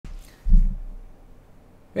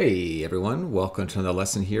Hey everyone, welcome to another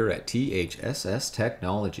lesson here at THSS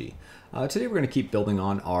Technology. Today we're going to keep building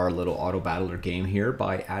on our little auto battler game here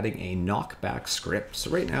by adding a knockback script. So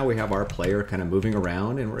right now we have our player kind of moving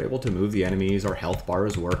around and we're able to move the enemies, our health bar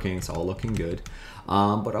is working, it's all looking good.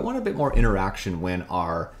 But I want a bit more interaction when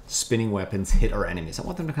our spinning weapons hit our enemies. I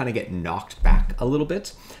want them to kind of get knocked back a little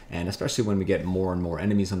bit, and especially when we get more and more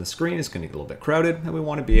enemies on the screen, it's going to get a little bit crowded, and we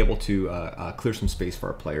want to be able to clear some space for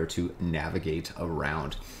our player to navigate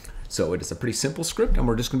around. So it is a pretty simple script, and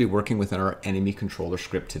we're just going to be working within our enemy controller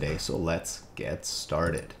script today. So let's get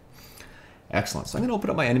started. Excellent. So I'm going to open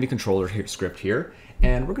up my enemy controller script here,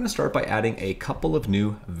 and we're going to start by adding a couple of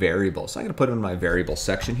new variables. So I'm going to put them in my variable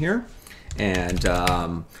section here, and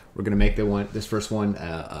we're going to make this first one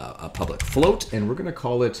a public float, and we're going to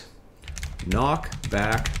call it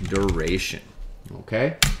knockback duration.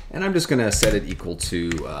 Okay, and I'm just going to set it equal to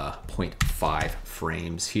 0.5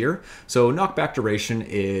 frames here. So knockback duration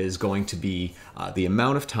is going to be the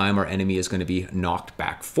amount of time our enemy is going to be knocked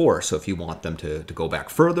back for. So if you want them to go back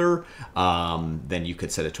further, then you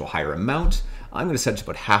could set it to a higher amount. I'm going to set it to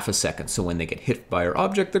about half a second. So when they get hit by our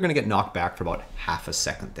object, they're going to get knocked back for about half a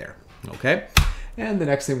second there. Okay, and the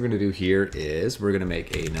next thing we're going to do here is we're going to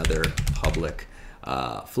make another public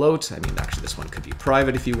float. I mean, actually this one could be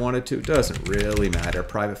private if you wanted to. It doesn't really matter.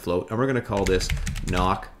 Private float. And we're going to call this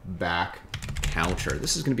knockback counter.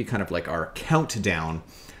 This is going to be kind of like our countdown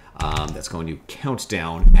that's going to count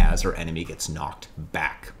down as our enemy gets knocked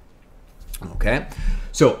back. Okay,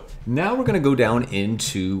 so now we're going to go down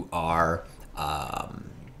into our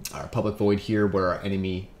public void here where our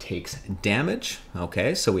enemy takes damage.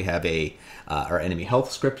 Okay, so we have our enemy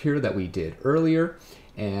health script here that we did earlier.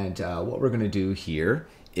 And what we're going to do here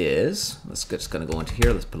is, just going to go into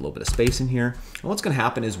here, let's put a little bit of space in here. And what's going to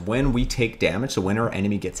happen is when we take damage, so when our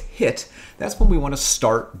enemy gets hit, that's when we want to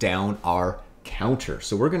start down our counter.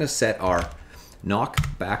 So we're going to set our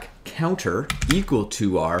knockback counter equal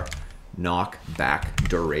to our knockback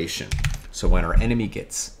duration. So when our enemy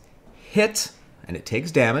gets hit and it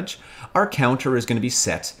takes damage, our counter is going to be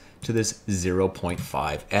set to this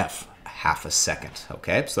 0.5f. Half a second.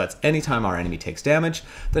 Okay, so that's anytime our enemy takes damage,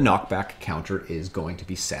 the knockback counter is going to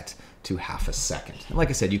be set to half a second. And like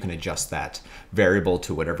I said, you can adjust that variable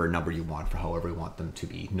to whatever number you want for however you want them to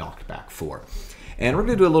be knocked back for. And we're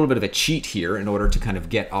going to do a little bit of a cheat here in order to kind of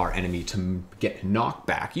get our enemy to get knocked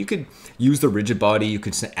back. You could use the rigid body, you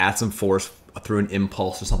could add some force through an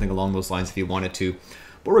impulse or something along those lines if you wanted to.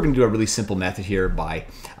 But we're going to do a really simple method here by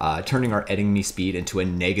turning our enemy speed into a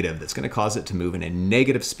negative. That's going to cause it to move in a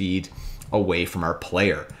negative speed away from our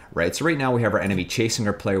player, right? So right now we have our enemy chasing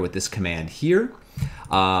our player with this command here.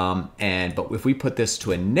 But if we put this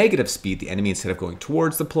to a negative speed, the enemy, instead of going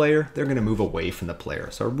towards the player, they're going to move away from the player.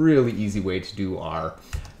 So a really easy way to do our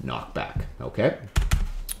knockback, okay?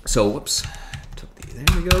 So, whoops, there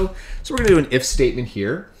we go. So we're going to do an if statement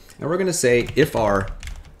here. And we're going to say if our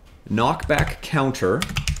knockback counter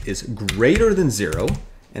is greater than 0,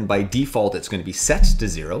 and by default it's going to be set to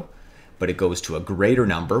 0, but it goes to a greater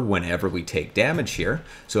number whenever we take damage here.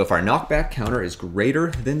 So if our knockback counter is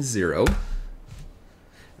greater than 0, what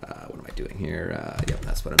am I doing here? Yep,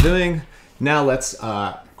 that's what I'm doing. Now let's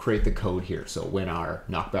create the code here. So when our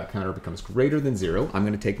knockback counter becomes greater than 0, I'm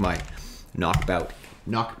going to take my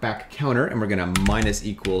knockback counter and we're going to minus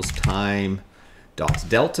equals time dot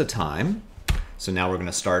delta time. So now we're going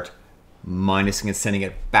to start minusing and sending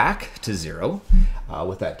it back to 0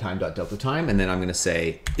 with that time dot delta time. And then I'm going to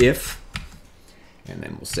say if, and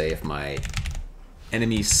then we'll say if my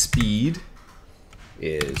enemy speed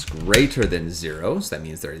is greater than 0, so that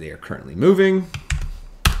means they are currently moving.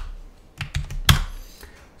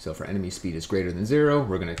 So if our enemy speed is greater than 0,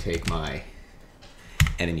 we're going to take my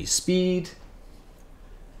enemy speed,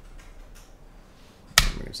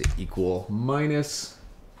 and we're going to say equal minus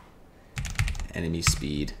enemy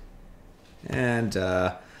speed, and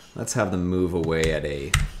let's have them move away at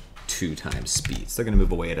a 2 times speed. So they're going to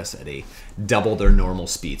move away at us at a double their normal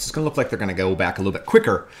speed. So it's going to look like they're going to go back a little bit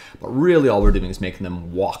quicker, but really all we're doing is making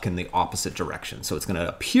them walk in the opposite direction. So it's going to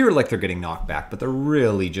appear like they're getting knocked back, but they're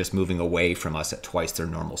really just moving away from us at twice their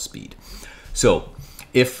normal speed. So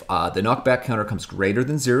if the knockback counter comes greater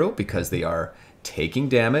than 0 because they are taking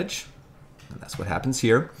damage, and that's what happens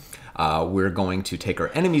here, we're going to take our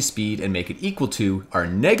enemy speed and make it equal to our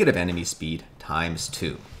negative enemy speed times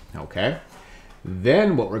 2. Okay?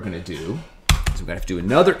 Then what we're going to do is we're going to have to do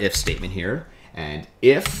another if statement here. And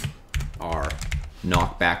if our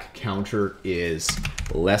knockback counter is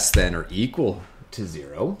less than or equal to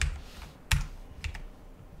 0,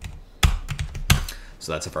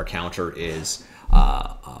 so that's if our counter is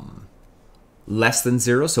less than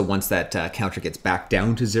 0. So once that counter gets back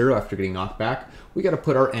down to 0 after getting knocked back, we got to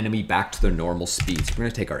put our enemy back to their normal speed. So we're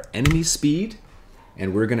going to take our enemy speed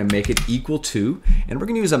and we're going to make it equal to, and we're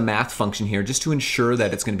going to use a math function here just to ensure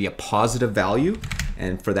that it's going to be a positive value.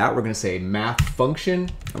 And for that, we're going to say math function,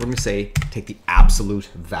 and we're going to say take the absolute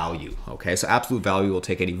value. Okay, so absolute value will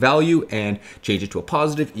take any value and change it to a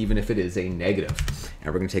positive, even if it is a negative.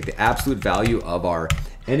 And we're going to take the absolute value of our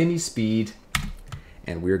enemy speed,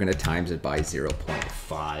 and we're going to times it by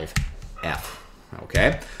 0.5f.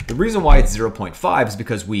 Okay, the reason why it's 0.5 is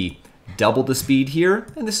because we double the speed here,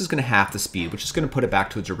 and this is going to half the speed, which is going to put it back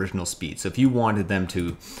to its original speed. So if you wanted them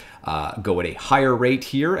to go at a higher rate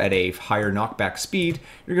here, at a higher knockback speed,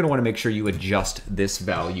 you're going to want to make sure you adjust this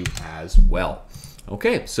value as well.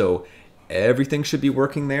 Okay, so everything should be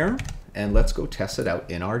working there, and let's go test it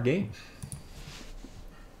out in our game.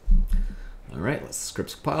 All right, let's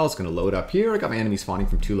scripts compile. It's going to load up here. I got my enemies spawning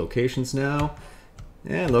from 2 locations now.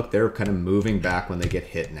 And look, they're kind of moving back when they get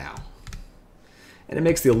hit now. And it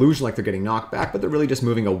makes the illusion like they're getting knocked back, but they're really just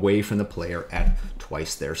moving away from the player at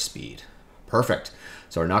twice their speed. Perfect.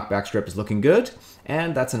 So our knockback script is looking good,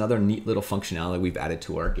 and that's another neat little functionality we've added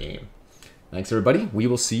to our game. Thanks, everybody. We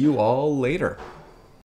will see you all later.